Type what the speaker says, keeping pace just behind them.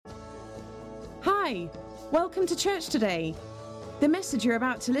Hi, welcome to church today. The message you're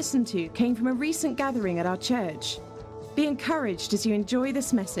about to listen to came from a recent gathering at our church. Be encouraged as you enjoy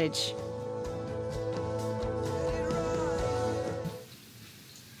this message.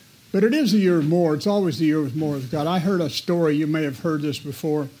 But it is a year of more. It's always the year with more with God. I heard a story, you may have heard this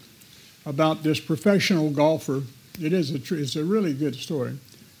before, about this professional golfer. It's a really good story.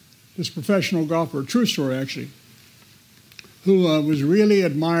 This professional golfer, a true story actually, who was really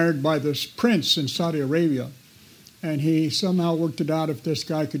admired by this prince in Saudi Arabia. And he somehow worked it out if this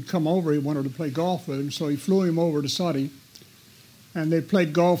guy could come over, he wanted to play golf with him. So he flew him over to Saudi. And they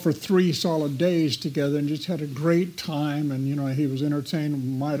played golf for 3 solid days together and just had a great time. And, he was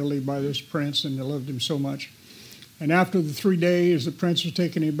entertained mightily by this prince, and they loved him so much. And after the 3 days, the prince was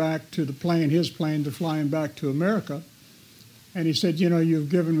taking him back to his plane, to fly him back to America. And he said, you've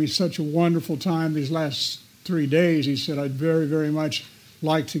given me such a wonderful time these last 3 days. He said, I'd very, very much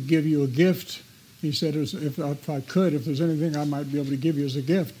like to give you a gift. He said, if I could, if there's anything I might be able to give you as a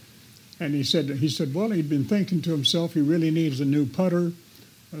gift. And he said, well, he'd been thinking to himself, he really needs a new putter,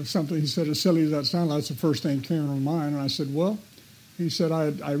 something. He said, as silly as that sounds, that's the first thing that came to mind. And I said, well, he said,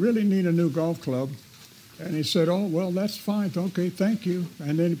 I really need a new golf club. And he said, oh, well, that's fine. Okay, thank you.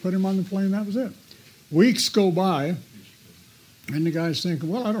 And then he put him on the plane. That was it. Weeks go by, and the guy's thinking,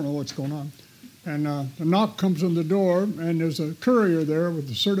 well, I don't know what's going on. And the knock comes on the door, and there's a courier there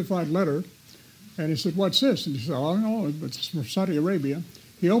with a certified letter. And he said, what's this? And he said, oh, no, it's from Saudi Arabia.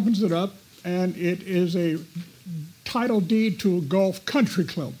 He opens it up, and it is a title deed to a golf country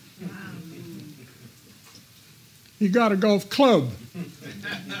club. Wow. He got a golf club.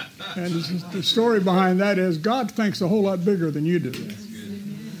 And the story behind that is God thinks a whole lot bigger than you do.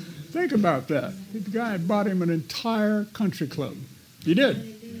 Think about that. The guy had bought him an entire country club. He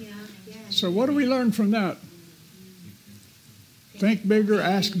did. So what do we learn from that? Think bigger,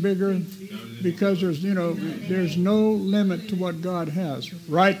 ask bigger, because there's no limit to what God has.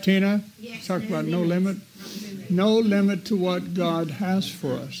 Right, Tina? Talk about no limit. No limit to what God has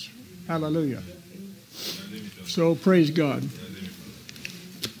for us. Hallelujah. So praise God.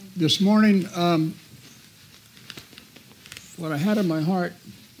 This morning, what I had in my heart,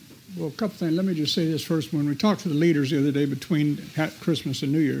 well, a couple things. Let me just say this first. When we talked to the leaders the other day between Christmas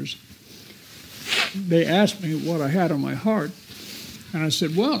and New Year's, they asked me what I had on my heart. And I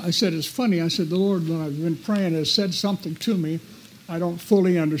said, it's funny. I said, the Lord, when I've been praying, has said something to me. I don't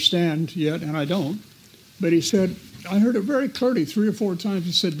fully understand yet, and I don't. But he said, I heard it very clearly 3 or 4 times.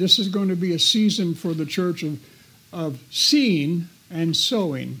 He said, this is going to be a season for the church of seeing and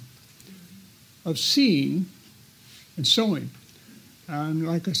sowing. Of seeing and sowing. And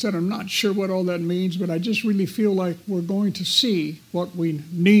like I said, I'm not sure what all that means, but I just really feel like we're going to see what we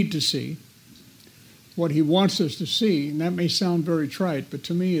need to see. What he wants us to see, and that may sound very trite, but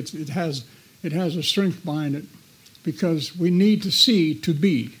to me it has a strength behind it, because we need to see to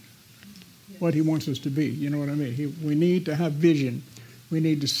be what he wants us to be. You know what I mean? We need to have vision. We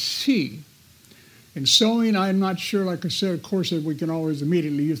need to see. And sowing, I'm not sure, like I said, of course, we can always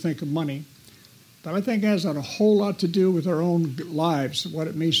immediately think of money, but I think it has a whole lot to do with our own lives, what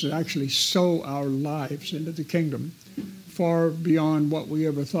it means to actually sow our lives into the kingdom, far beyond what we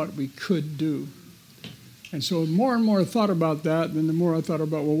ever thought we could do. And so the more and more I thought about that, then the more I thought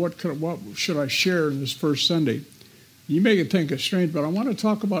about, well, what should I share in this first Sunday? You may think it's strange, but I want to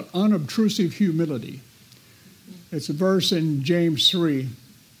talk about unobtrusive humility. It's a verse in James 3.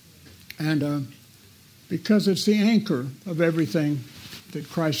 And because it's the anchor of everything that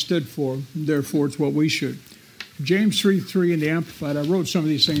Christ stood for, and therefore it's what we should. James 3:3 in the Amplified. I wrote some of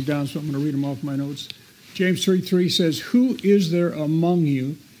these things down, so I'm going to read them off my notes. James 3:3 says, who is there among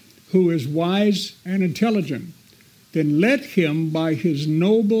you who is wise and intelligent? Then let him by his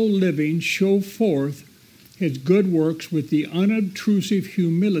noble living show forth his good works with the unobtrusive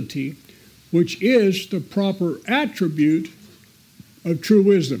humility, which is the proper attribute of true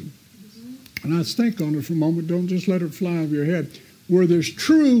wisdom. And let's think on it for a moment. Don't just let it fly over your head. Where there's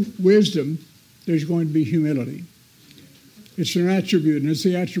true wisdom, there's going to be humility. It's an attribute, and it's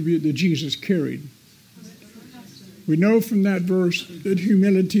the attribute that Jesus carried. We know from that verse that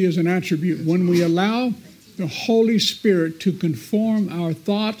humility is an attribute. When we allow the Holy Spirit to conform our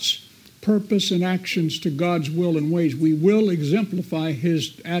thoughts, purpose, and actions to God's will and ways, we will exemplify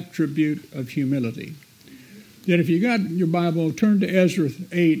his attribute of humility. Yet if you got your Bible, turn to Ezra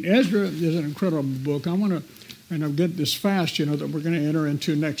 8. Ezra is an incredible book. I want to, and I'll get this fast, that we're going to enter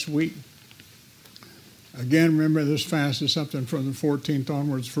into next week. Again, remember, this fast is something from the 14th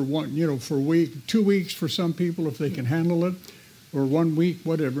onwards for for a week, 2 weeks for some people if they can handle it, or 1 week,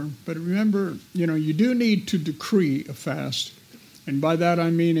 whatever. But remember, you do need to decree a fast. And by that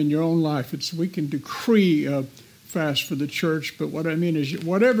I mean in your own life. We can decree a fast for the church, but what I mean is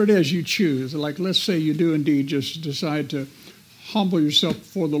whatever it is you choose, like let's say you do indeed just decide to humble yourself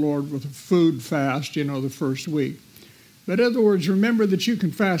before the Lord with a food fast, the first week. But in other words, remember that you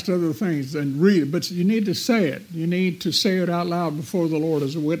can fast other things and read it, but you need to say it. You need to say it out loud before the Lord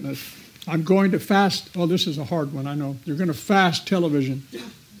as a witness. I'm going to fast. Oh, this is a hard one, I know. You're going to fast television.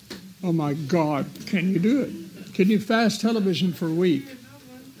 Oh, my God. Can you do it? Can you fast television for a week?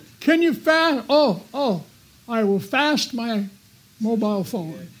 Can you fast? Oh, I will fast my mobile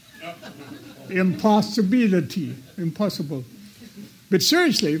phone. Impossibility. Impossible. But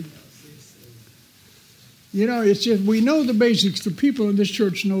seriously, it's just, we know the basics. The people in this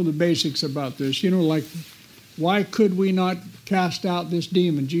church know the basics about this. Like, why could we not cast out this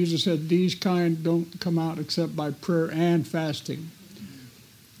demon? Jesus said, these kind don't come out except by prayer and fasting.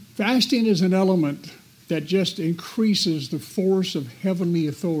 Fasting is an element that just increases the force of heavenly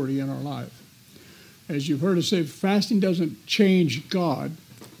authority in our life. As you've heard us say, fasting doesn't change God.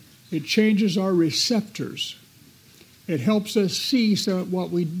 It changes our receptors. It helps us see what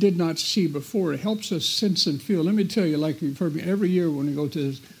we did not see before. It helps us sense and feel. Let me tell you, like you've heard me, every year when we go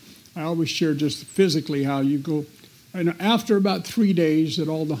to this, I always share just physically how you go. And after about 3 days that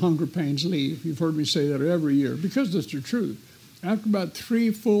all the hunger pains leave. You've heard me say that every year because that's the truth. After about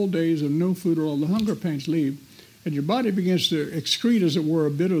 3 full days of no food, all the hunger pains leave. And your body begins to excrete, as it were,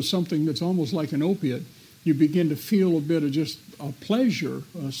 a bit of something that's almost like an opiate. You begin to feel a bit of just a pleasure,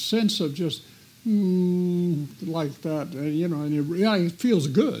 a sense of just like that, and it feels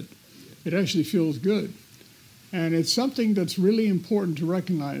good. It actually feels good. And it's something that's really important to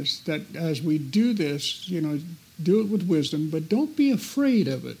recognize that as we do this, do it with wisdom, but don't be afraid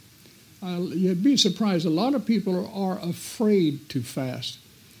of it. You'd be surprised. A lot of people are afraid to fast.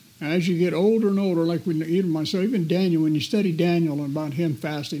 And as you get older and older, like even Daniel, when you study Daniel and about him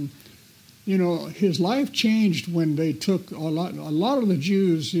fasting, his life changed when they took a lot of the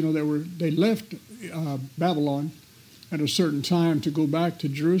Jews, they left Babylon at a certain time to go back to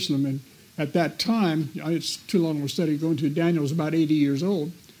Jerusalem. And at that time, it's too long of a study going to, Daniel was about 80 years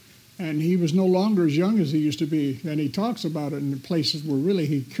old. And he was no longer as young as he used to be. And he talks about it in the places where really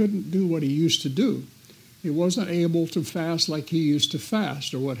he couldn't do what he used to do. He wasn't able to fast like he used to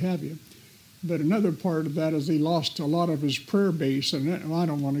fast or what have you. But another part of that is he lost a lot of his prayer base. And I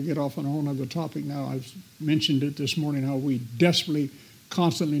don't want to get off on a whole other topic now. I've mentioned it this morning, how we desperately,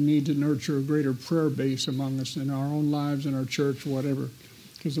 constantly need to nurture a greater prayer base among us in our own lives, in our church, whatever.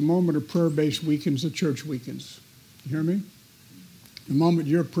 Because the moment a prayer base weakens, the church weakens. You hear me? The moment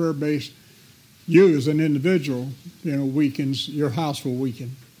your prayer base, you as an individual, weakens, your house will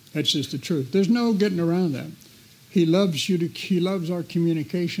weaken. That's just the truth. There's no getting around that. He loves you. He loves our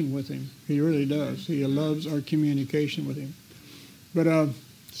communication with him. He really does. He loves our communication with him. But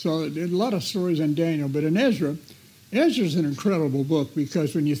so a lot of stories in Daniel, but in Ezra, Ezra's an incredible book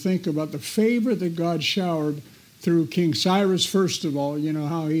because when you think about the favor that God showered through King Cyrus, first of all,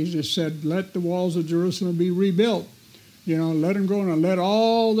 how he just said, let the walls of Jerusalem be rebuilt. Let them go and let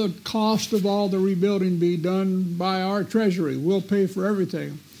all the cost of all the rebuilding be done by our treasury. We'll pay for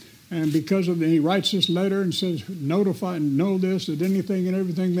everything. And because of he writes this letter and says, notify and know this, that anything and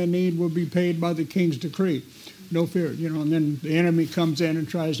everything they need will be paid by the king's decree. No fear, and then the enemy comes in and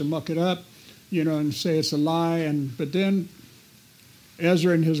tries to muck it up, and say it's a lie. But then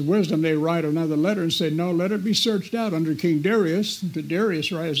Ezra in his wisdom, they write another letter and say, no, let it be searched out under King Darius.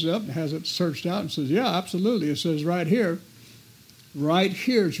 Darius rises up and has it searched out and says, yeah, absolutely. It says right here,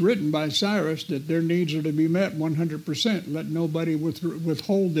 it's written by Cyrus that their needs are to be met 100%. Let nobody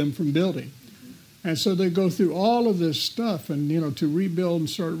withhold them from building. And so they go through all of this stuff and, to rebuild and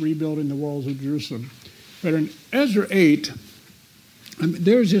start rebuilding the walls of Jerusalem. But in Ezra 8,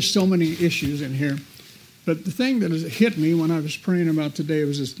 there's just so many issues in here. But the thing that has hit me when I was praying about today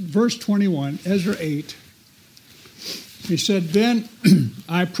was this verse 21, Ezra 8. He said, then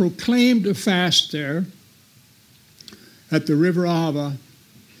I proclaimed a fast there at the river Ahava,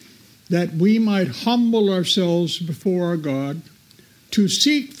 that we might humble ourselves before our God, to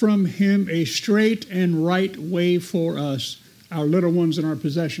seek from him a straight and right way for us, our little ones and our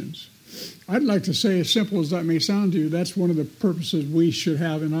possessions. I'd like to say, as simple as that may sound to you, that's one of the purposes we should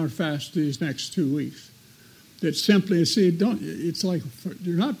have in our fast these next 2 weeks. That simply, it's like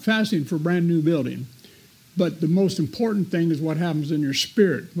you're not fasting for a brand new building, but the most important thing is what happens in your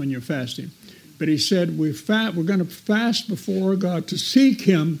spirit when you're fasting. But he said, we're going to fast before God to seek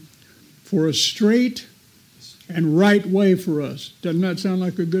him for a straight and right way for us. Doesn't that sound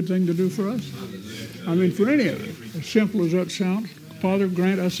like a good thing to do for us? I mean, for any of it, as simple as that sounds. Father,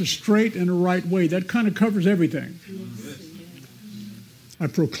 grant us a straight and a right way. That kind of covers everything. I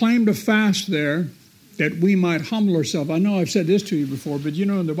proclaimed a fast there that we might humble ourselves. I know I've said this to you before, but you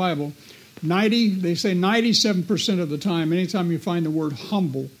know in the Bible, they say 97% of the time, anytime you find the word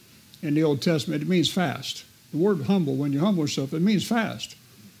humble in the Old Testament, it means fast. The word humble, when you humble yourself, it means fast.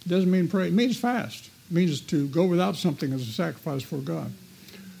 It doesn't mean pray. It means fast. It means to go without something as a sacrifice for God.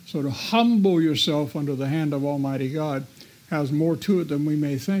 So to humble yourself under the hand of Almighty God has more to it than we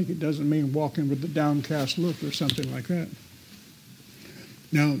may think. It doesn't mean walking with a downcast look or something like that.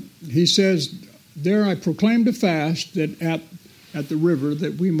 Now, he says, there I proclaimed a fast that at the river,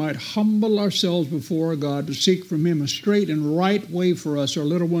 that we might humble ourselves before our God to seek from him a straight and right way for us, our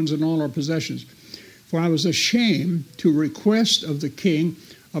little ones, and all our possessions. For I was ashamed to request of the king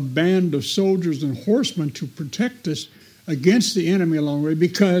a band of soldiers and horsemen to protect us against the enemy along the way,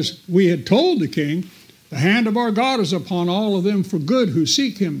 because we had told the king, the hand of our God is upon all of them for good who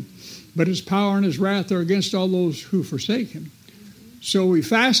seek him, but his power and his wrath are against all those who forsake him. So we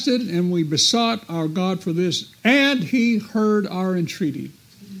fasted and we besought our God for this, and he heard our entreaty.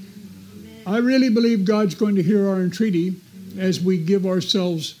 I really believe God's going to hear our entreaty as we give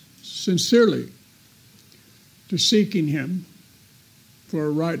ourselves sincerely to seeking him for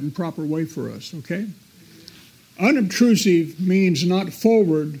a right and proper way for us, okay? Unobtrusive means not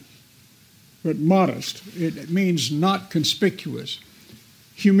forward, but modest. It means not conspicuous.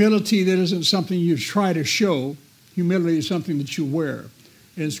 Humility that isn't something you try to show. Humility is something that you wear.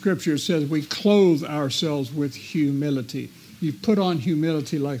 In Scripture it says we clothe ourselves with humility. You put on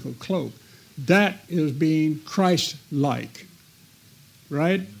humility like a cloak. That is being Christ-like,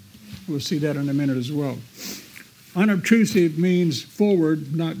 right? We'll see that in a minute as well. Unobtrusive means forward,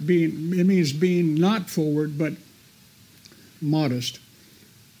 it means being not forward, but modest.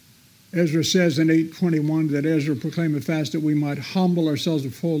 Ezra says in 8:21 that Ezra proclaimed a fast that we might humble ourselves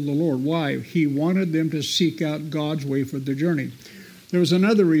before the Lord. Why? He wanted them to seek out God's way for their journey. There was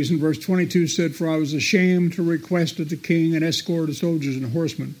another reason. Verse 22 said, for I was ashamed to request of the king an escort of soldiers and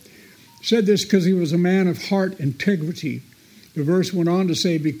horsemen. He said this because he was a man of heart integrity. The verse went on to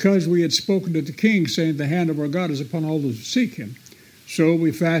say, because we had spoken to the king, saying, the hand of our God is upon all those who seek him. So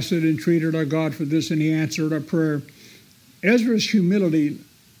we fasted and entreated our God for this, and he answered our prayer. Ezra's humility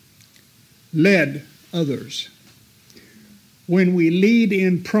led others. When we lead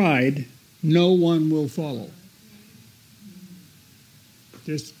in pride, no one will follow.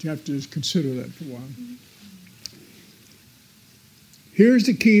 Just have to consider that for a while. Here's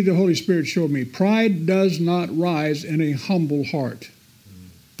the key the Holy Spirit showed me. Pride does not rise in a humble heart.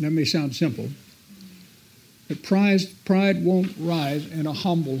 That may sound simple. But pride won't rise in a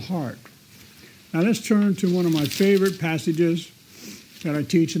humble heart. Now let's turn to one of my favorite passages that I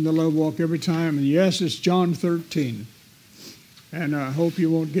teach in the Love Walk every time. And yes, it's John 13. And I hope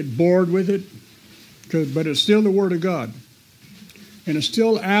you won't get bored with it, but it's still the Word of God. And it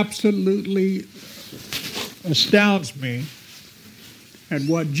still absolutely astounds me at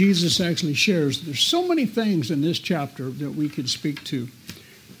what Jesus actually shares. There's so many things in this chapter that we could speak to.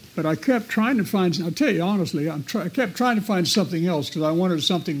 But I kept trying to find, I'll tell you honestly, I kept trying to find something else because I wanted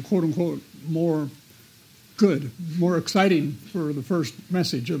something, quote unquote, more good, more exciting for the first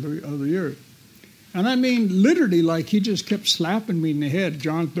message of the year. And I mean literally like he just kept slapping me in the head,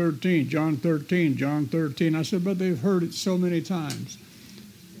 John 13, John 13, John 13. I said, but they've heard it so many times.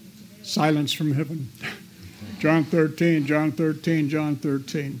 Silence from heaven. John 13, John 13, John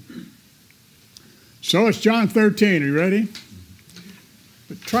 13. So it's John 13. Are you ready?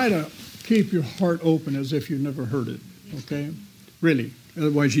 But try to keep your heart open as if you've never heard it, okay? Really.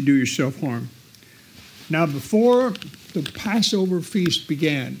 Otherwise you do yourself harm. Now, before the Passover feast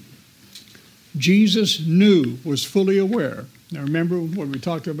began, Jesus knew, was fully aware. Now, remember when we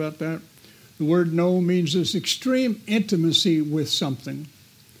talked about that? The word know means this extreme intimacy with something.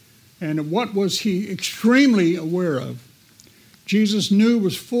 And what was he extremely aware of? Jesus knew,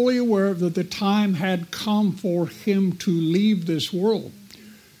 was fully aware that the time had come for him to leave this world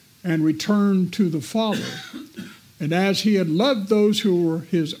and return to the Father. And as he had loved those who were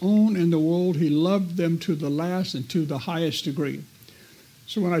his own in the world, he loved them to the last and to the highest degree.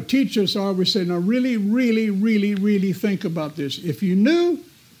 So when I teach this, I always say, now really, really, really, really think about this. If you knew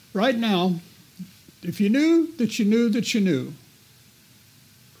right now, if you knew that you knew that you knew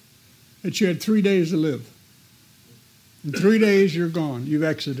that you had 3 days to live, in 3 days you're gone, you've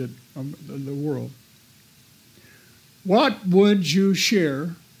exited the world, what would you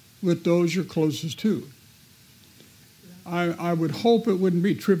share with those you're closest to? I would hope it wouldn't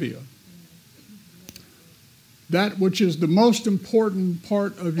be trivia. That which is the most important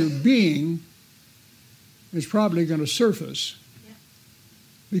part of your being is probably going to surface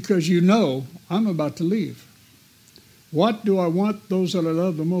because you know I'm about to leave. What do I want those that I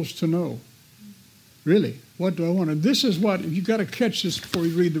love the most to know? Really, what do I want? And this is what, you've got to catch this before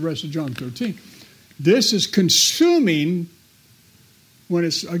you read the rest of John 13. This is consuming, when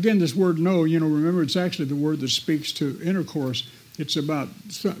it's, again, this word know, remember it's actually the word that speaks to intercourse. It's about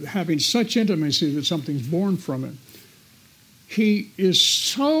having such intimacy that something's born from it. He is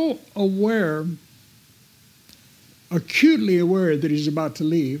so aware, acutely aware that he's about to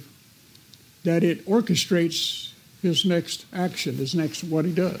leave, that it orchestrates his next action, what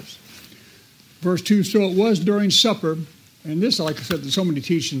he does. Verse 2, so it was during supper, and this, like I said, there's so many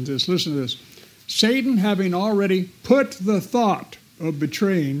teachings this. Listen to this. Satan, having already put the thought of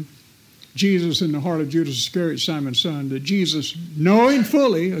betraying Jesus in the heart of Judas Iscariot, Simon's son, that Jesus, knowing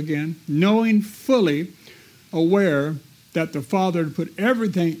fully aware that the Father had put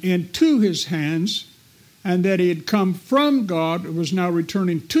everything into his hands and that he had come from God, was now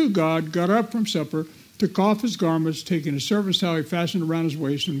returning to God, got up from supper, took off his garments, taking his servant's towel, he fastened around his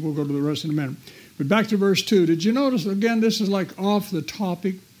waist, and we'll go to the rest in a minute. But back to verse 2. Did you notice, again, this is like off the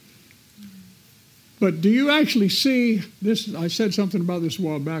topic? But do you actually see this? I said something about this a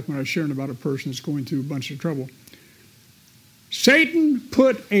while back when I was sharing about a person that's going through a bunch of trouble. Satan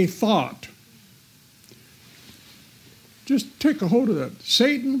put a thought. Just take a hold of that.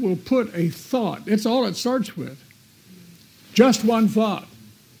 Satan will put a thought. It's all it starts with. Just one thought.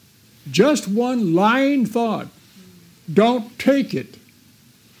 Just one lying thought. Don't take it.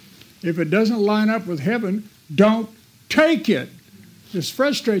 If it doesn't line up with heaven, don't take it. This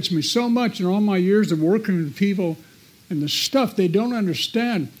frustrates me so much in all my years of working with people and the stuff they don't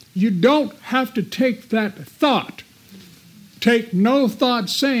understand. You don't have to take that thought. Take no thought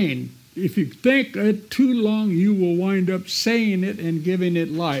saying. If you think it too long, you will wind up saying it and giving it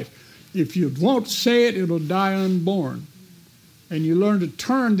life. If you won't say it, it'll die unborn. And you learn to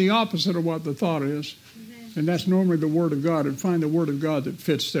turn the opposite of what the thought is. And that's normally the Word of God, and find the Word of God that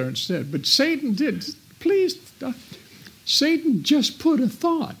fits there instead. But Satan did. Satan just put a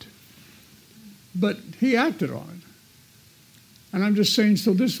thought. But he acted on it. And I'm just saying,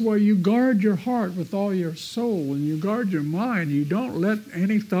 so this is why you guard your heart with all your soul, and you guard your mind. You don't let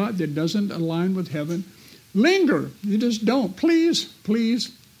any thought that doesn't align with heaven linger. You just don't. Please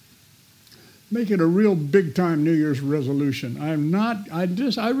make it a real big-time New Year's resolution.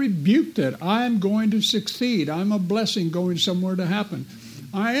 I rebuke that. I'm going to succeed. I'm a blessing going somewhere to happen.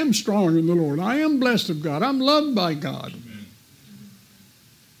 I am strong in the Lord. I am blessed of God. I'm loved by God.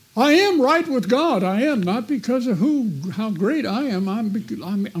 I am right with God. I am, not because of how great I am.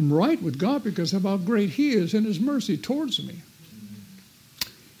 I'm right with God because of how great He is in His mercy towards me.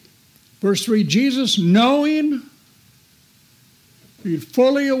 Verse 3, Jesus, knowing, He's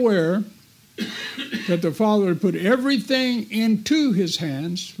fully aware that the Father had put everything into His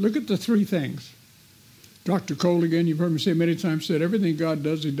hands. Look at the three things. Dr. Cole, again, you've heard me say many times, said everything God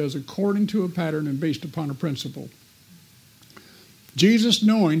does, He does according to a pattern and based upon a principle. Jesus,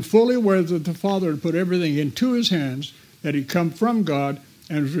 knowing, fully aware that the Father had put everything into His hands, that He'd come from God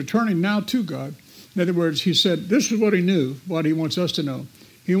and was returning now to God. In other words, He said, this is what He knew, what He wants us to know.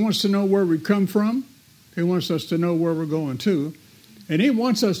 He wants to know where we come from. He wants us to know where we're going to. And He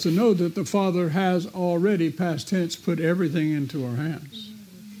wants us to know that the Father has already, past tense, put everything into our hands.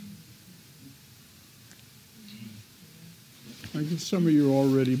 I guess some of you are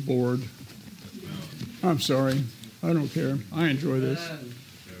already bored. I'm sorry. I don't care. I enjoy this.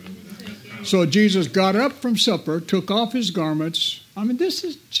 So Jesus got up from supper, took off His garments. I mean, this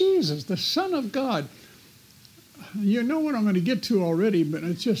is Jesus, the Son of God. You know what I'm going to get to already, but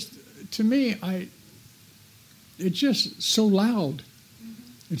it's just, to me, it's just so loud.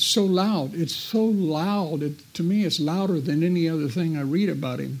 It's so loud. It's so loud. To me, it's louder than any other thing I read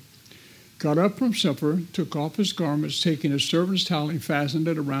about Him. Got up from supper, took off His garments, taking His servant's towel, He fastened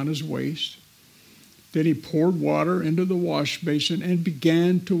it around His waist. Then He poured water into the wash basin and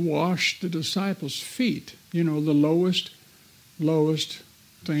began to wash the disciples' feet. You know, the lowest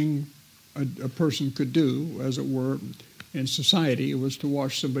thing a person could do, as it were, in society, was to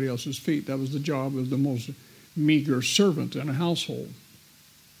wash somebody else's feet. That was the job of the most meager servant in a household.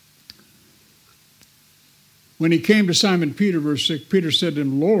 When He came to Simon Peter, verse 6, Peter said to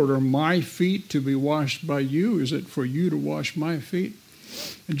Him, Lord, are my feet to be washed by You? Is it for You to wash my feet?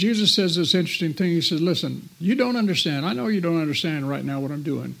 And Jesus says this interesting thing. He says, listen, you don't understand. I know you don't understand right now what I'm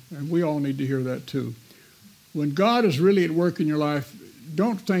doing. And we all need to hear that too. When God is really at work in your life,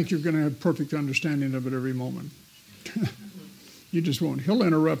 don't think you're going to have perfect understanding of it every moment. You just won't. He'll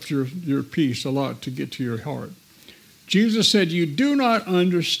interrupt your peace a lot to get to your heart. Jesus said, you do not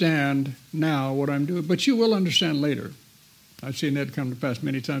understand now what I'm doing, but you will understand later. I've seen that come to pass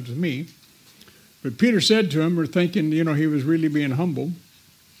many times with me. But Peter said to him, or thinking, he was really being humble,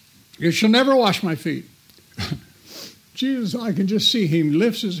 "You shall never wash my feet." Jesus, I can just see him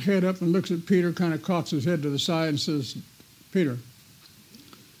lifts his head up and looks at Peter, kind of cocks his head to the side and says, "Peter,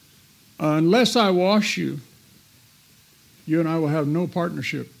 unless I wash you, you and I will have no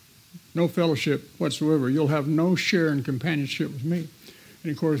partnership, no fellowship whatsoever. You'll have no share in companionship with me."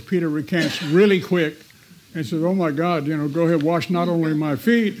 And of course, Peter recants really quick and says, "Oh my God, go ahead, wash not only my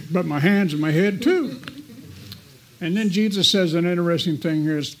feet, but my hands and my head too." And then Jesus says an interesting thing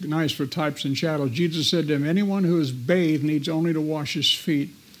here. It's nice for types and shadows. Jesus said to him, "Anyone who is bathed needs only to wash his feet,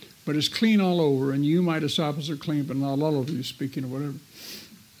 but is clean all over. And you, my disciples, are clean, but not all of you," speaking of whatever.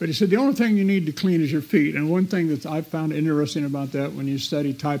 But he said the only thing you need to clean is your feet. And one thing that I found interesting about that when you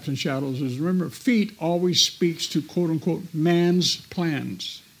study types and shadows is, remember, feet always speaks to, quote unquote, man's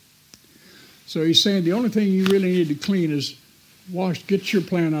plans. So he's saying the only thing you really need to clean is get your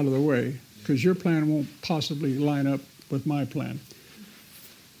plan out of the way, because your plan won't possibly line up with my plan.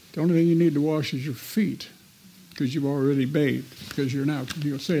 The only thing you need to wash is your feet, because you've already bathed, because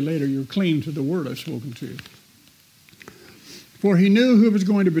you'll say later, you're clean to the word I've spoken to you. For he knew who was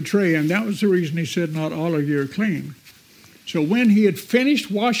going to betray him. That was the reason he said, "Not all of you are clean." So when he had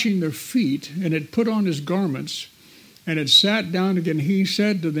finished washing their feet and had put on his garments and had sat down again, he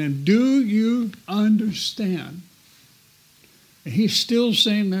said to them, "Do you understand?" And he's still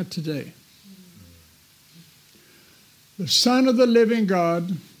saying that today. The Son of the living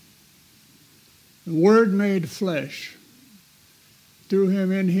God, the Word made flesh. Through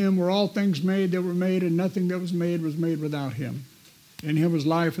him, in him, were all things made that were made, and nothing that was made without him. In him was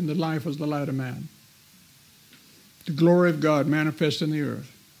life, and the life was the light of man. The glory of God manifest in the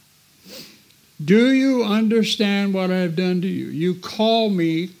earth. Do you understand what I have done to you? You call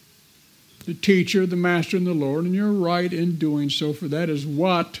me the teacher, the master, and the Lord, and you're right in doing so, for that is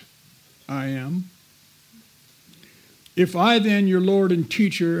what I am. If I then, your Lord and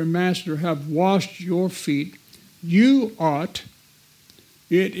teacher and master, have washed your feet, you ought,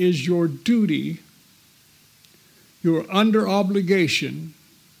 it is your duty, you're under obligation,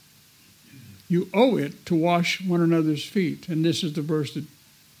 you owe it to wash one another's feet. And this is the verse that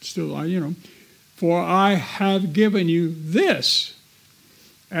still, for I have given you this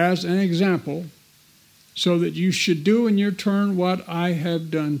as an example, so that you should do in your turn what I have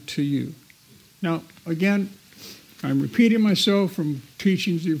done to you. Now, again, I'm repeating myself from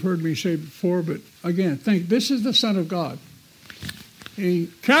teachings you've heard me say before, but again, this is the Son of God. He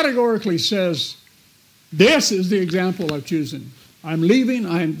categorically says, this is the example I've chosen. I'm leaving.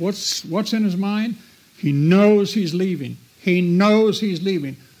 What's in his mind? He knows he's leaving. He knows he's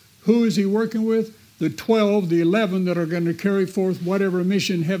leaving. Who is he working with? The 12, the 11 that are going to carry forth whatever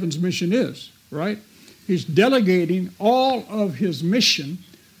mission heaven's mission is, right? He's delegating all of his mission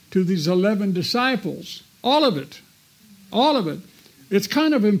to these 11 disciples. All of it. All of it. It's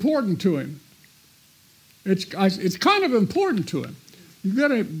kind of important to him. It's kind of important to him. You've got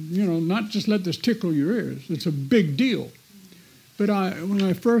to, not just let this tickle your ears. It's a big deal. But when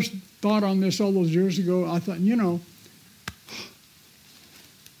I first thought on this all those years ago, I thought,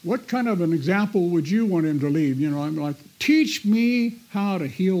 what kind of an example would you want him to leave? I'm like, teach me how to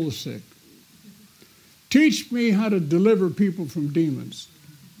heal the sick. Teach me how to deliver people from demons.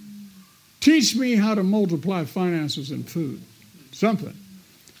 Teach me how to multiply finances and food. Something.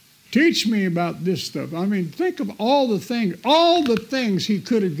 Teach me about this stuff. I mean, think of all the things he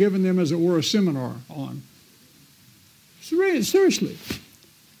could have given them, as it were, a seminar on. Seriously.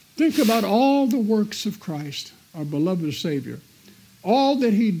 Think about all the works of Christ, our beloved Savior. All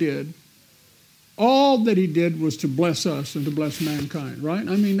that he did was to bless us and to bless mankind, right?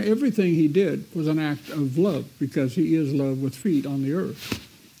 I mean, everything he did was an act of love, because he is love with feet on the earth.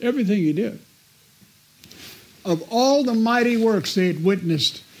 Everything he did. Of all the mighty works they had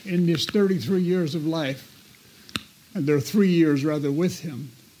witnessed in his 33 years of life, and their 3 years rather with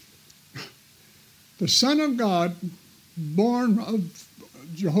him, the Son of God, born of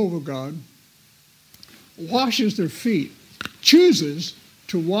Jehovah God, washes their feet, chooses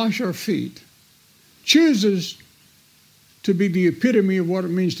to wash our feet, chooses to be the epitome of what it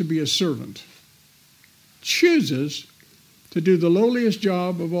means to be a servant, chooses to do the lowliest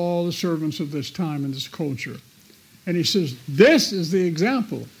job of all the servants of this time and this culture. And he says, this is the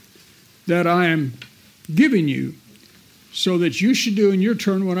example that I am giving you, so that you should do in your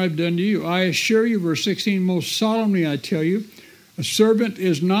turn what I've done to you. I assure you, verse 16, most solemnly I tell you, a servant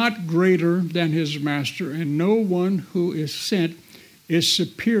is not greater than his master, and no one who is sent is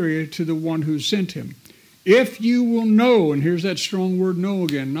superior to the one who sent him. If you will know, and here's that strong word know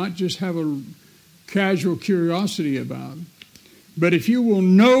again, not just have a casual curiosity about, but if you will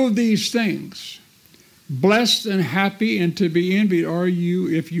know these things, Blessed and happy and to be envied are you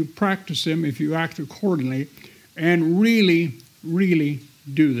if you practice them, if you act accordingly, and really, really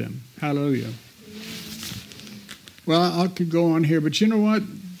do them. Hallelujah. Well, I could go on here, but you know what?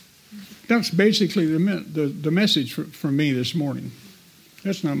 That's basically the message for me this morning.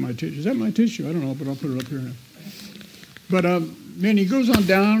 That's not my tissue. Is that my tissue? I don't know, but I'll put it up here now. But then he goes on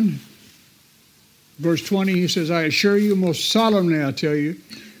down, verse 20, he says, I assure you, most solemnly I tell you,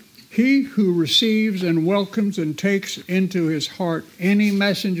 he who receives and welcomes and takes into his heart any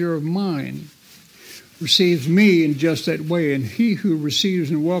messenger of mine receives me in just that way. And he who receives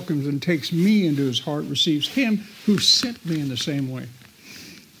and welcomes and takes me into his heart receives him who sent me in the same way.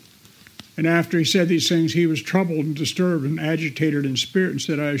 And after he said these things, he was troubled and disturbed and agitated in spirit and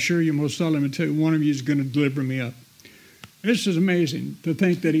said, I assure you, most solemnly I tell you, one of you is going to deliver me up. This is amazing to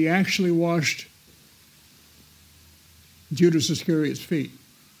think that he actually washed Judas Iscariot's feet.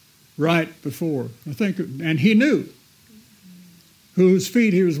 Right before. And he knew whose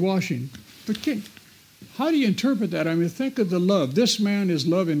feet he was washing. But how do you interpret that? I mean, think of the love. This man is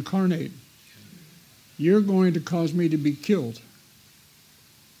love incarnate. You're going to cause me to be killed.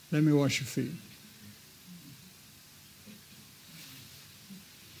 Let me wash your feet.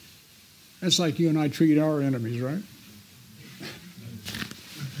 That's like you and I treat our enemies, right?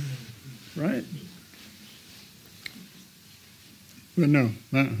 Right? But no,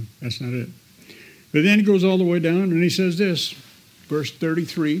 that's not it. But then he goes all the way down and he says this, verse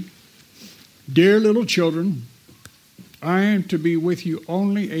 33, Dear little children, I am to be with you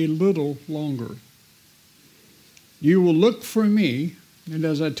only a little longer. You will look for me, and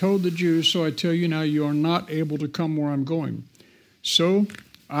as I told the Jews, so I tell you now, you are not able to come where I'm going. So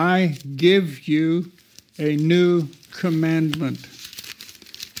I give you a new commandment,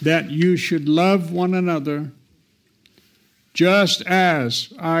 that you should love one another. Just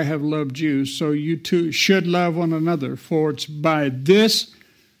as I have loved you, so you too should love one another. For it's by this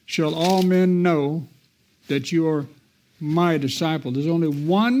shall all men know that you are my disciple. There's only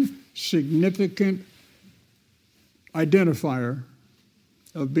one significant identifier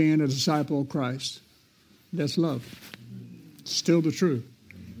of being a disciple of Christ. That's love. It's still the truth.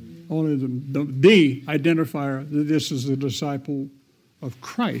 Only the identifier that this is a disciple of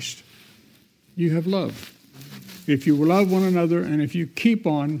Christ. You have love. If you love one another and if you keep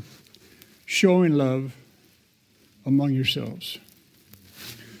on showing love among yourselves.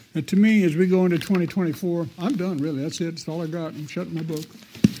 And to me, as we go into 2024, I'm done, really. That's it. That's all I got. I'm shutting my book.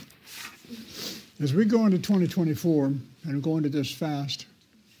 As we go into 2024 and go into this fast,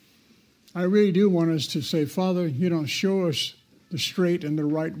 I really do want us to say, Father, show us the straight and the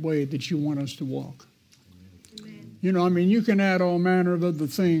right way that you want us to walk. You can add all manner of other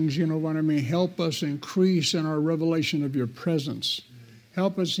things, Help us increase in our revelation of your presence.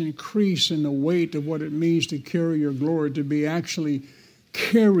 Help us increase in the weight of what it means to carry your glory, to be actually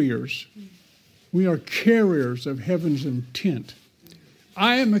carriers. We are carriers of heaven's intent.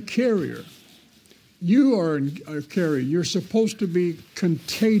 I am a carrier. You are a carrier. You're supposed to be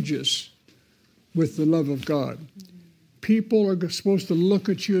contagious with the love of God. People are supposed to look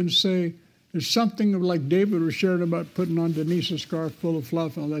at you and say, there's something like David was sharing about putting on Denise a scarf full of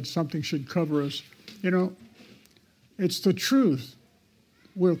fluff and that something should cover us. It's the truth.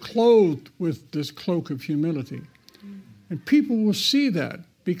 We're clothed with this cloak of humility. And people will see that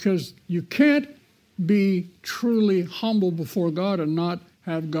because you can't be truly humble before God and not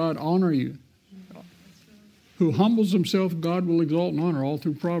have God honor you. Who humbles himself, God will exalt and honor. All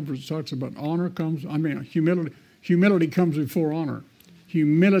through Proverbs it talks about humility comes before honor.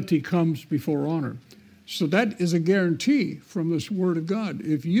 Humility comes before honor. So that is a guarantee from this Word of God.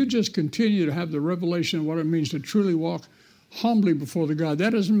 If you just continue to have the revelation of what it means to truly walk humbly before the God,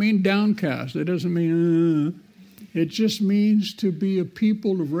 that doesn't mean downcast. It doesn't mean, It just means to be a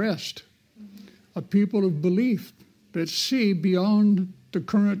people of rest, a people of belief that see beyond the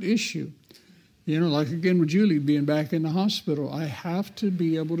current issue. Like again with Julie being back in the hospital, I have to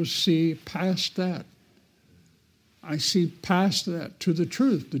be able to see past that. I see past that to the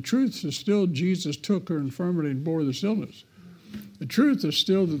truth. The truth is still Jesus took her infirmity and bore this illness. The truth is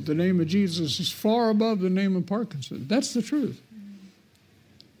still that the name of Jesus is far above the name of Parkinson. That's the truth.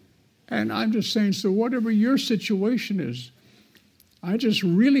 And I'm just saying, so whatever your situation is, I just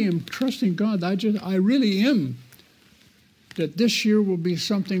really am trusting God. I really am that this year will be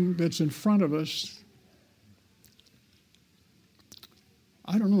something that's in front of us.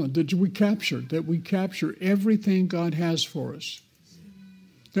 I don't know, that we capture everything God has for us.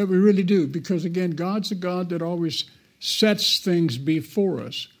 That we really do. Because again, God's a God that always sets things before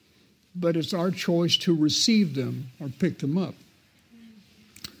us. But it's our choice to receive them or pick them up.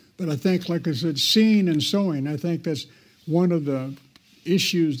 But I think, like I said, seeing and sowing, I think that's one of the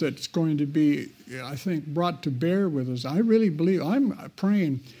issues that's going to be, I think, brought to bear with us. I really believe, I'm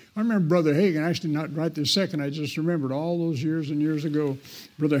praying. I remember Brother Hagin, actually not right this second, I just remembered all those years and years ago,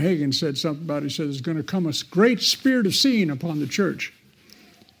 Brother Hagin said something about it. He said, there's going to come a great spirit of seeing upon the church.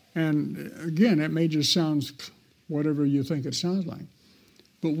 And again, that may just sound whatever you think it sounds like.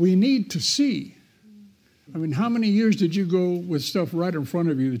 But we need to see. I mean, how many years did you go with stuff right in front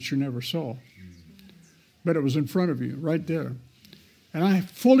of you that you never saw? But it was in front of you, right there. And I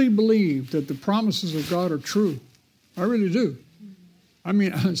fully believe that the promises of God are true. I really do. I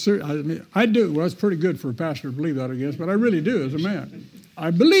mean, I do. Well, it's pretty good for a pastor to believe that, I guess, but I really do as a man.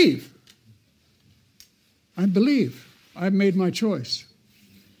 I believe. I've made my choice.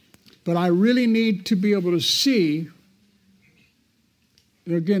 But I really need to be able to see.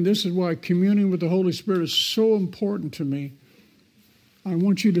 Again, this is why communing with the Holy Spirit is so important to me. I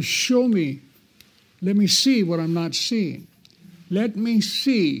want you to show me. Let me see what I'm not seeing. Let me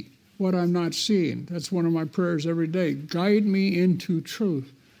see what I'm not seeing. That's one of my prayers every day. Guide me into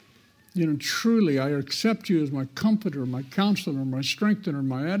truth. You know, truly, I accept you as my comforter, my counselor, my strengthener,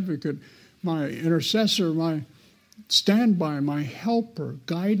 my advocate, my intercessor, my standby, my helper.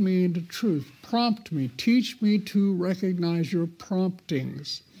 Guide me into truth. Prompt me. Teach me to recognize your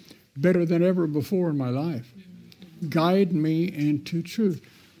promptings better than ever before in my life. Guide me into truth.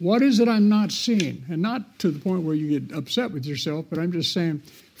 What is it I'm not seeing? And not to the point where you get upset with yourself, but I'm just saying,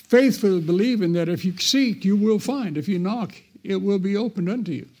 faithfully believing that if you seek, you will find. If you knock, it will be opened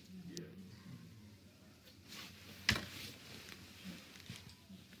unto you.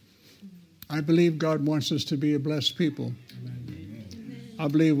 I believe God wants us to be a blessed people. I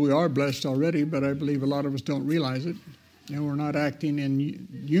believe we are blessed already, but I believe a lot of us don't realize it. And we're not acting in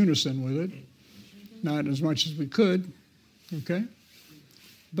unison with it. Not as much as we could. Okay?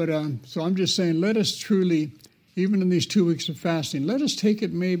 But so I'm just saying, let us truly, even in these 2 weeks of fasting, let us take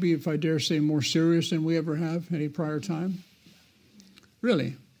it maybe, if I dare say, more serious than we ever have any prior time.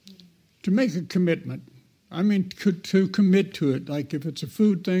 Really. To make a commitment. I mean, to commit to it. Like if it's a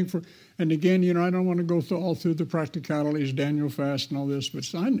food thing for, and again, you know, I don't want to go all through the practicalities, Daniel fast and all this, but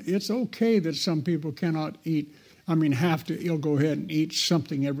it's okay that some people cannot eat. I mean, you'll go ahead and eat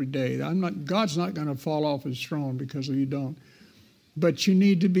something every day. God's not going to fall off his throne because you don't. But you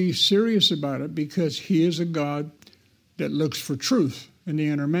need to be serious about it because he is a God that looks for truth in the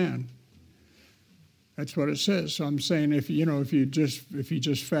inner man. That's what it says. So I'm saying if you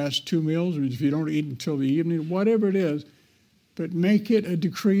just fast 2 meals, or if you don't eat until the evening, whatever it is, but make it a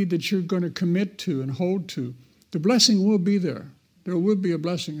decree that you're going to commit to and hold to. The blessing will be there. There will be a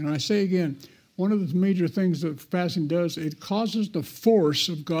blessing. And I say again, one of the major things that fasting does, it causes the force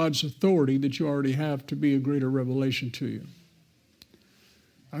of God's authority that you already have to be a greater revelation to you.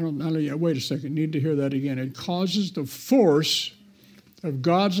 Wait a second, need to hear that again. It causes the force of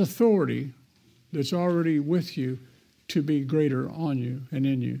God's authority that's already with you to be greater on you and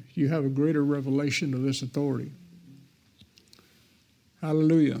in you. You have a greater revelation of this authority.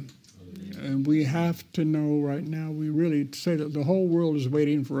 Hallelujah. And we have to know right now, we really say that the whole world is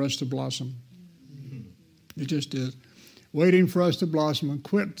waiting for us to blossom. It just is. Waiting for us to blossom and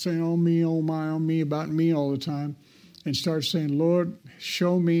quit saying, oh me, oh my, oh me, about me all the time. And start saying, Lord,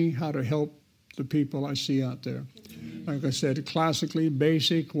 show me how to help the people I see out there. Like I said, classically,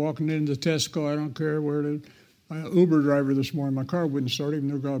 basic, walking into Tesco, I don't care where it is. My Uber driver this morning, my car wouldn't start, even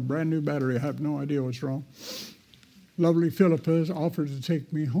though I got a brand new battery. I have no idea what's wrong. Lovely Philippa offered to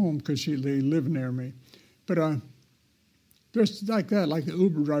take me home because they live near me. But just like that, like the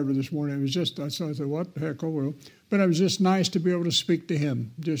Uber driver this morning, it was just, I said, what the heck, oh well. But it was just nice to be able to speak to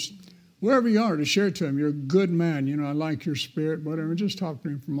him. Just wherever you are, to share to him, you're a good man. You know, I like your spirit, whatever. Just talk to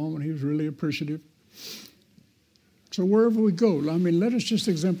him for a moment. He was really appreciative. So wherever we go, I mean, let us just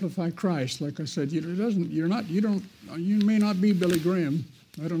exemplify Christ. Like I said, you may not be Billy Graham.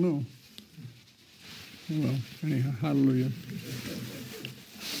 I don't know. Well, anyhow, hallelujah.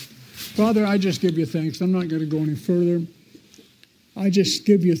 Father, I just give you thanks. I'm not going to go any further. I just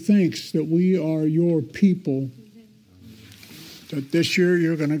give you thanks that we are your people. That this year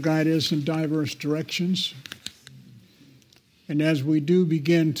you're going to guide us in diverse directions. And as we do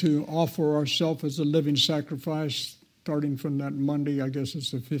begin to offer ourselves as a living sacrifice, starting from that Monday, I guess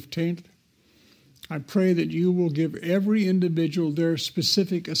it's the 15th, I pray that you will give every individual their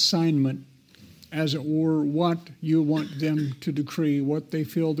specific assignment, as it were, what you want them to decree, what they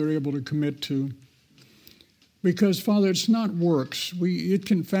feel they're able to commit to. Because, Father, it's not works.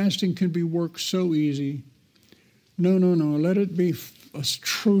 Fasting can be work so easy. No. Let it be a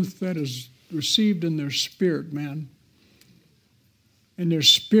truth that is received in their spirit, man. in their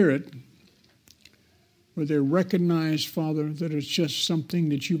spirit, where they recognize, Father, that it's just something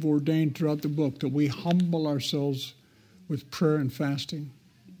that you've ordained throughout the book, that we humble ourselves with prayer and fasting.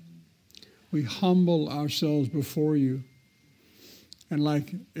 We humble ourselves before you. And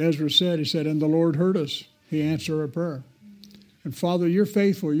like Ezra said, he said, and the Lord heard us. He answered our prayer. And Father, you're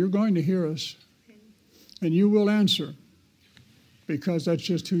faithful. You're going to hear us. And you will answer. Because that's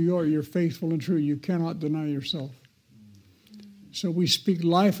just who you are. You're faithful and true. You cannot deny yourself. So we speak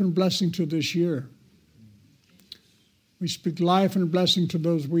life and blessing to this year. We speak life and blessing to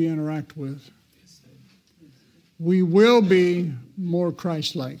those we interact with. We will be more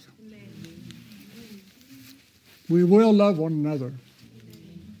Christ-like. We will love one another.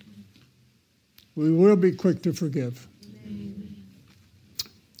 We will be quick to forgive.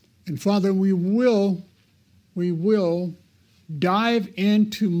 And Father, we will dive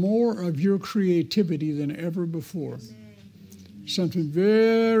into more of your creativity than ever before. Something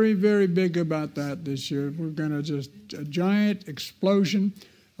very, very big about that this year. We're going to just a giant explosion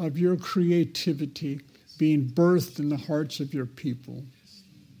of your creativity being birthed in the hearts of your people.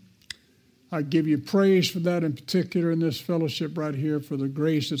 I give you praise for that, in particular in this fellowship right here, for the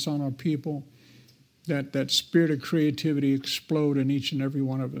grace that's on our people, that spirit of creativity explode in each and every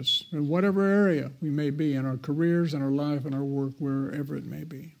one of us, in whatever area we may be, in our careers, in our life, in our work, wherever it may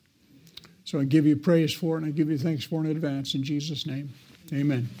be. So I give you praise for it, and I give you thanks for it in advance. In Jesus' name,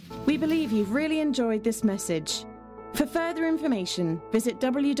 amen. We believe you've really enjoyed this message. For further information, visit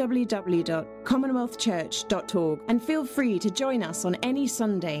www.commonwealthchurch.org and feel free to join us on any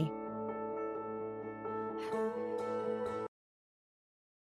Sunday.